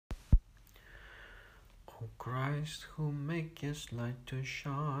O Christ, who makest light to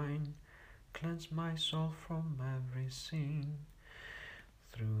shine, cleanse my soul from every sin.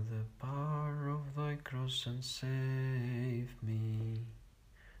 Through the power of thy cross and save me.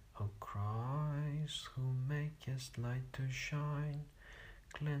 O Christ, who makest light to shine,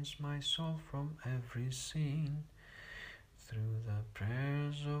 cleanse my soul from every sin. Through the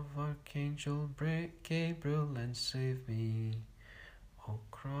prayers of Archangel Gabriel, and save me. O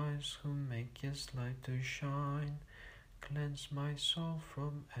Christ, who makest light to shine, cleanse my soul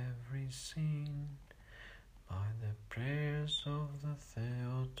from every sin. By the prayers of the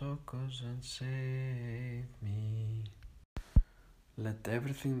Theotokos, and save me. Let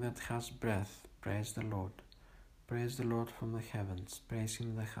everything that has breath praise the Lord. Praise the Lord from the heavens, praise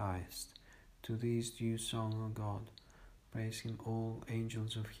him the highest. To thee is due song, O God. Praise him, all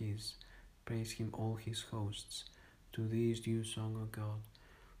angels of his. Praise him, all his hosts. To thee is due song, O God.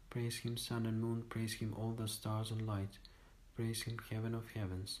 Praise him, sun and moon. Praise him, all the stars and light. Praise him, heaven of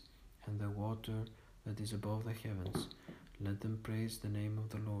heavens, and the water that is above the heavens. Let them praise the name of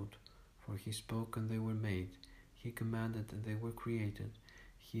the Lord. For he spoke, and they were made. He commanded, and they were created.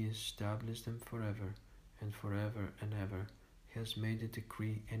 He established them forever, and forever and ever. He has made a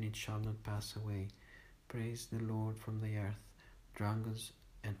decree, and it shall not pass away. Praise the Lord from the earth, dragons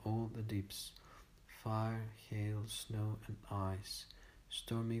and all the deeps, fire, hail, snow, and ice,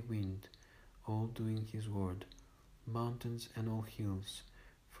 stormy wind, all doing his word, mountains and all hills,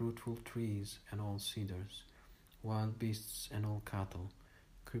 fruitful trees and all cedars, wild beasts and all cattle,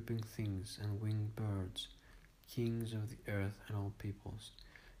 creeping things and winged birds, kings of the earth and all peoples,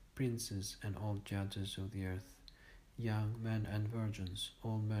 princes and all judges of the earth, young men and virgins,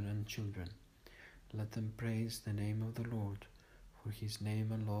 old men and children. Let them praise the name of the Lord, for his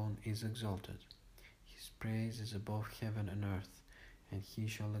name alone is exalted. His praise is above heaven and earth, and he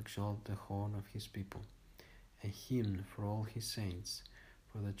shall exalt the horn of his people. A hymn for all his saints,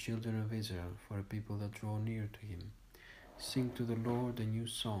 for the children of Israel, for a people that draw near to him. Sing to the Lord a new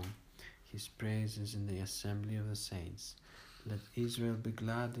song, his praise is in the assembly of the saints. Let Israel be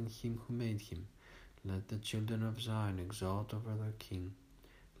glad in him who made him. Let the children of Zion exalt over their king.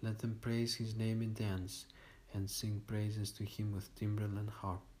 Let them praise his name in dance, and sing praises to him with timbrel and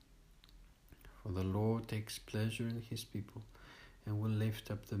harp. For the Lord takes pleasure in his people, and will lift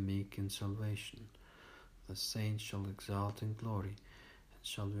up the meek in salvation. The saints shall exult in glory, and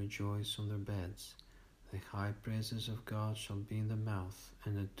shall rejoice on their beds. The high praises of God shall be in the mouth,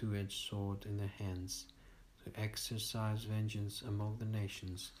 and a two-edged sword in the hands, to exercise vengeance among the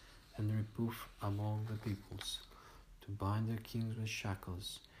nations, and reproof among the peoples, to bind their kings with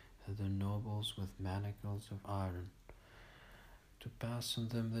shackles, and their nobles with manacles of iron, to pass on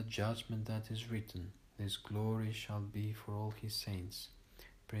them the judgment that is written. This glory shall be for all his saints.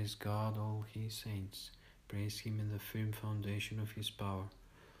 Praise God, all his saints. Praise him in the firm foundation of his power.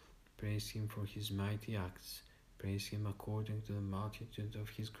 Praise him for his mighty acts. Praise him according to the multitude of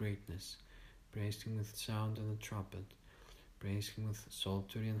his greatness. Praise him with sound and the trumpet. Praise him with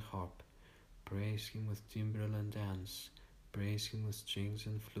psaltery and harp. Praise him with timbrel and dance. Praise him with strings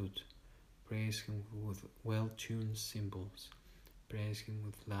and flute. Praise him with well-tuned cymbals. Praise him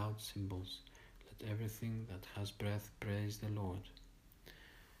with loud cymbals. Let everything that has breath praise the Lord.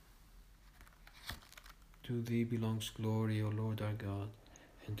 To thee belongs glory, O Lord our God,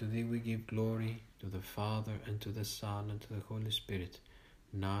 and to thee we give glory, to the Father, and to the Son, and to the Holy Spirit,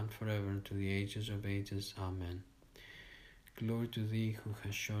 now and forever, and to the ages of ages. Amen. Glory to thee who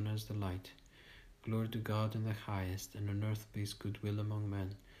has shown us the light. Glory to God in the highest, and on earth peace, goodwill among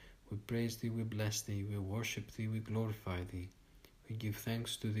men. We praise thee, we bless thee, we worship thee, we glorify thee. We give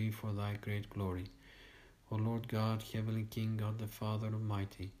thanks to thee for thy great glory. O Lord God, heavenly King, God the Father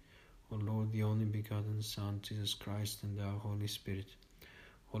Almighty, O Lord, the only begotten Son, Jesus Christ, and thou, Holy Spirit.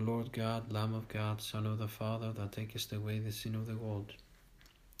 O Lord God, Lamb of God, Son of the Father, that takest away the sin of the world,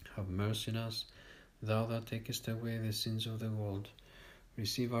 have mercy on us, thou that takest away the sins of the world.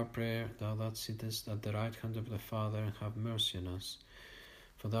 Receive our prayer, thou that sittest at the right hand of the Father, and have mercy on us.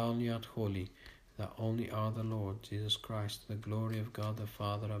 For thou only art holy, thou only art the Lord, Jesus Christ, the glory of God the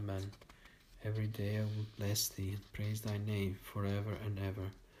Father. Amen. Every day I will bless thee, and praise thy name forever and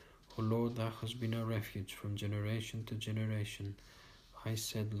ever. O Lord, thou hast been a refuge from generation to generation. I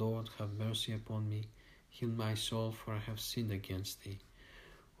said, Lord, have mercy upon me, heal my soul, for I have sinned against thee.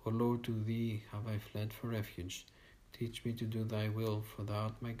 O Lord, to thee have I fled for refuge. Teach me to do thy will, for thou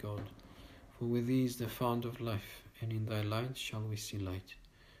art my God. For with thee is the fount of life, and in thy light shall we see light.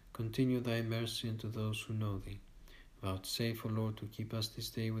 Continue thy mercy unto those who know thee. Vouchsafe, O Lord, to keep us this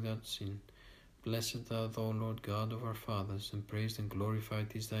day without sin. Blessed art thou, Lord God of our fathers, and praised and glorified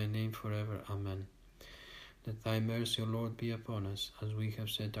is thy name forever. Amen. Let thy mercy, O Lord, be upon us, as we have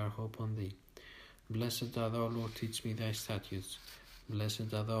set our hope on thee. Blessed art thou, Lord, teach me thy statutes.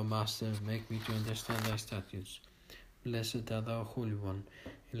 Blessed art thou, Master, make me to understand thy statutes. Blessed art thou, Holy One,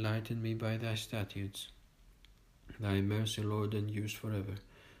 enlighten me by thy statutes. Thy mercy, Lord, endures forever.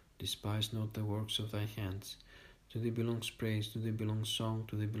 Despise not the works of thy hands. To thee belongs praise, to thee belongs song,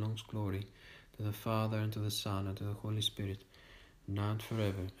 to thee belongs glory, to the Father, and to the Son, and to the Holy Spirit, now and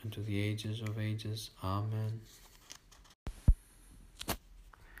forever, and to the ages of ages. Amen.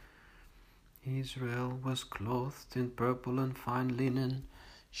 Israel was clothed in purple and fine linen,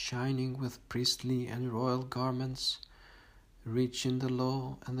 shining with priestly and royal garments, rich in the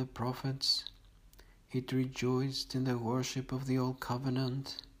law and the prophets. It rejoiced in the worship of the Old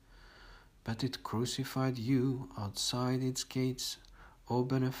Covenant, but it crucified you outside its gates, O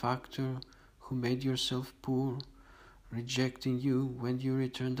benefactor, who made yourself poor, rejecting you when you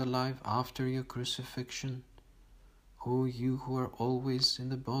returned alive after your crucifixion. O you who are always in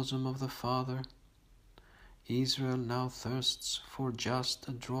the bosom of the Father, Israel now thirsts for just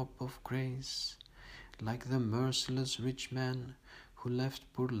a drop of grace, like the merciless rich man who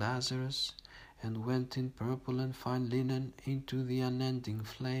left poor Lazarus and went in purple and fine linen into the unending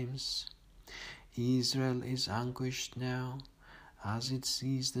flames. Israel is anguished now, as it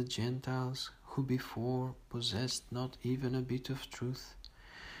sees the Gentiles, who before possessed not even a bit of truth,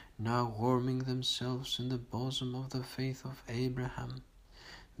 now warming themselves in the bosom of the faith of Abraham.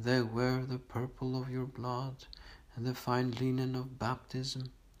 They wear the purple of your blood and the fine linen of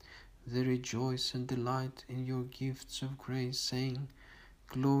baptism. They rejoice and delight in your gifts of grace, saying,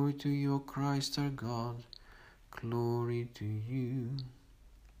 Glory to you, O Christ our God, glory to you.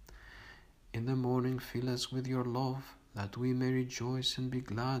 In the morning fill us with your love, that we may rejoice and be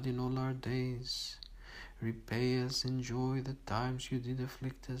glad in all our days. Repay us in joy the times you did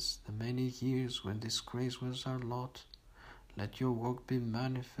afflict us, the many years when disgrace was our lot. Let your work be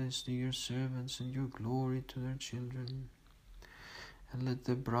manifest to your servants and your glory to their children. And let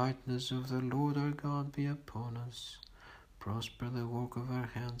the brightness of the Lord our God be upon us. Prosper the work of our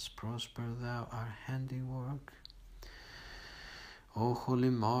hands, prosper thou our handiwork. O holy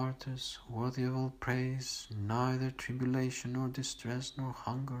martyrs, worthy of all praise, neither tribulation nor distress, nor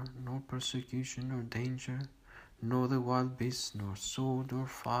hunger, nor persecution, nor danger, nor the wild beasts, nor sword, nor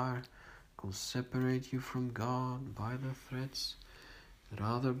fire, could separate you from God by the threats.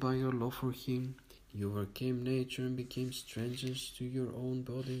 Rather by your love for him, you overcame nature and became strangers to your own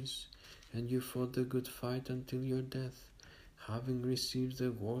bodies, and you fought the good fight until your death. Having received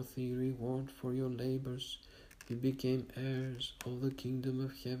the worthy reward for your labors, you became heirs of the kingdom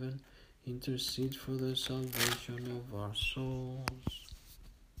of heaven. Intercede for the salvation of our souls.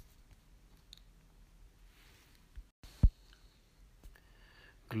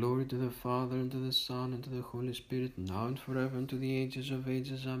 Glory to the Father, and to the Son, and to the Holy Spirit, now and forever, and to the ages of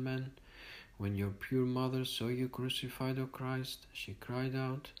ages. Amen. When your pure mother saw you crucified, O Christ, she cried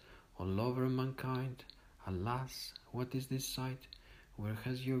out, O lover of mankind, alas, what is this sight? Where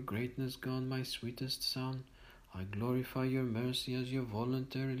has your greatness gone, my sweetest Son? I glorify your mercy as you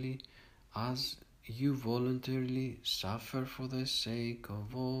voluntarily suffer for the sake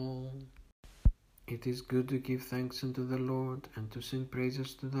of all. It is good to give thanks unto the Lord, and to sing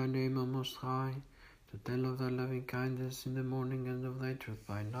praises to thy name, O Most High, to tell of thy loving kindness in the morning and of thy truth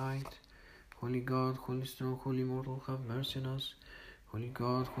by night. Holy God, holy strong, holy immortal, have mercy on us. Holy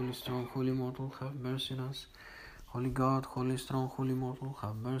God, holy strong, holy immortal, have mercy on us. Holy God, holy strong, holy immortal,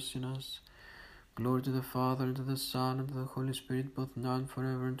 have mercy on us. Glory to the Father, and to the Son, and to the Holy Spirit, both now and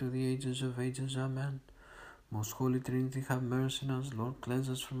forever, and to the ages of ages. Amen. Most Holy Trinity, have mercy on us. Lord, cleanse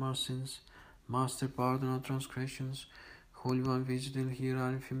us from our sins. Master, pardon our transgressions. Holy One, visit and hear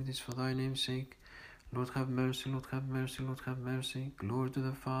our infirmities for thy name's sake. Lord, have mercy, Lord, have mercy, Lord, have mercy. Glory to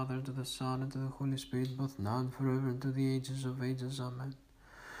the Father, and to the Son, and to the Holy Spirit, both now and forever, and to the ages of ages. Amen.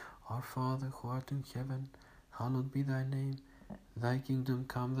 Our Father, who art in heaven, hallowed be thy name. Thy kingdom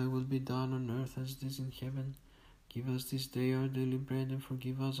come, thy will be done on earth as it is in heaven. Give us this day our daily bread, and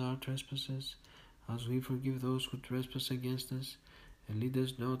forgive us our trespasses, as we forgive those who trespass against us. And lead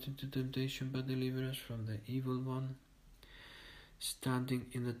us not into temptation, but deliver us from the evil one. Standing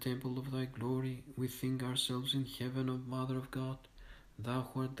in the temple of thy glory, we think ourselves in heaven, O Mother of God. Thou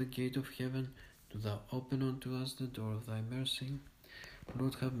who art the gate of heaven, do thou open unto us the door of thy mercy.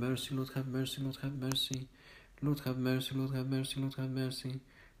 Lord, have mercy, Lord, have mercy, Lord, have mercy. Lord, have mercy, Lord, have mercy, Lord, have mercy.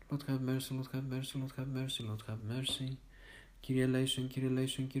 Lord, have mercy, Lord, have mercy, Lord, have mercy, Lord, have mercy. Kyrie eleison, Kyrie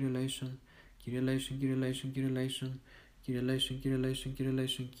eleison, Kyrie eleison. Kyrie eleison, Kyrie eleison, Kyrie eleison. Kyrie eleison, Kyrie eleison, Kyrie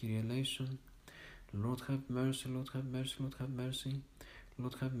eleison, Kyrie eleison. Lord, have mercy, Lord, have mercy, Lord, have mercy.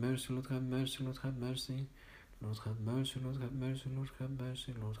 Lord, have mercy, Lord, have mercy, Lord, have mercy. Lord have mercy, Lord have mercy, Lord have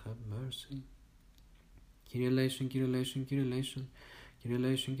mercy, Lord have mercy. Kyrie eleison, Kyrie eleison, Kyrie eleison, Kyrie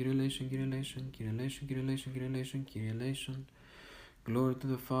eleison, Kyrie eleison, Kyrie eleison, Kyrie eleison, Kyrie eleison, Kyrie eleison, Kyrie eleison. Glory to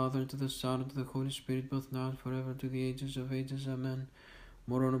the Father, and to the Son, and to the Holy Spirit, both now and forever, to the ages of ages. Amen.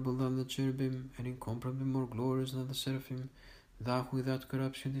 More honorable than the cherubim, and incomparably more glorious than the seraphim, thou who without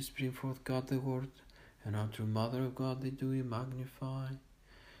corruption didst bring forth God the Word, and our true Mother of God they do we magnify.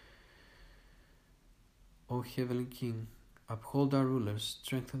 O Heavenly King, uphold our rulers,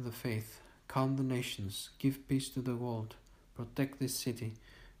 strengthen the faith, calm the nations, give peace to the world, protect this city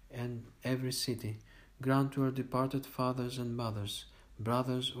and every city, grant to our departed fathers and mothers,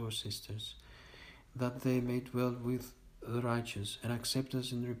 brothers or sisters, that they may dwell with the righteous and accept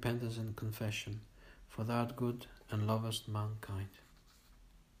us in repentance and confession, for thou art good and lovest mankind.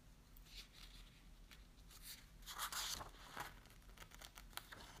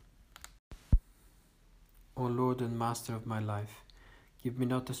 O Lord and Master of my life, give me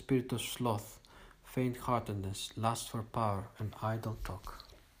not a spirit of sloth, faint-heartedness, lust for power, and idle talk,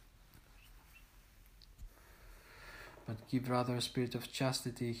 but give rather a spirit of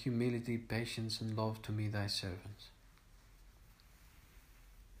chastity, humility, patience, and love to me, thy servant.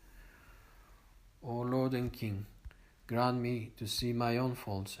 O Lord and King, grant me to see my own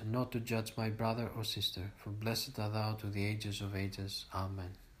faults, and not to judge my brother or sister, for blessed art thou to the ages of ages.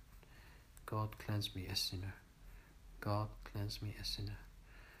 Amen. God, cleanse me a sinner. God, cleanse me a sinner.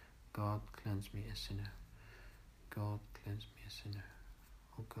 God, cleanse me a sinner. God, cleanse me a sinner.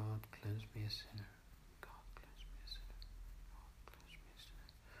 Oh God, cleanse me a sinner. God, cleanse me a sinner.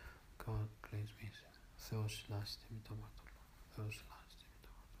 God, cleanse me a sinner. Θεός ελάστη με το μάτωλο. Θεός ελάστη με το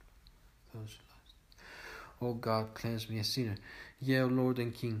μάτωλο. Θεός ελάστη. O God, cleanse me a sinner. Yea, O Lord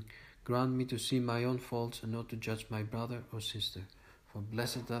and King, grant me to see my own faults and not to judge my brother or sister. For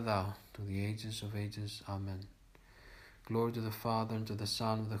blessed art thou to the ages of ages. Amen. Glory to the Father, and to the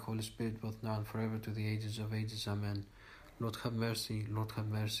Son, and to the Holy Spirit, both now and forever, to the ages of ages. Amen. Lord have mercy, Lord have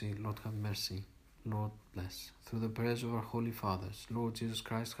mercy, Lord have mercy. Lord bless. Through the prayers of our holy fathers, Lord Jesus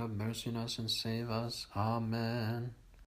Christ, have mercy on us and save us. Amen.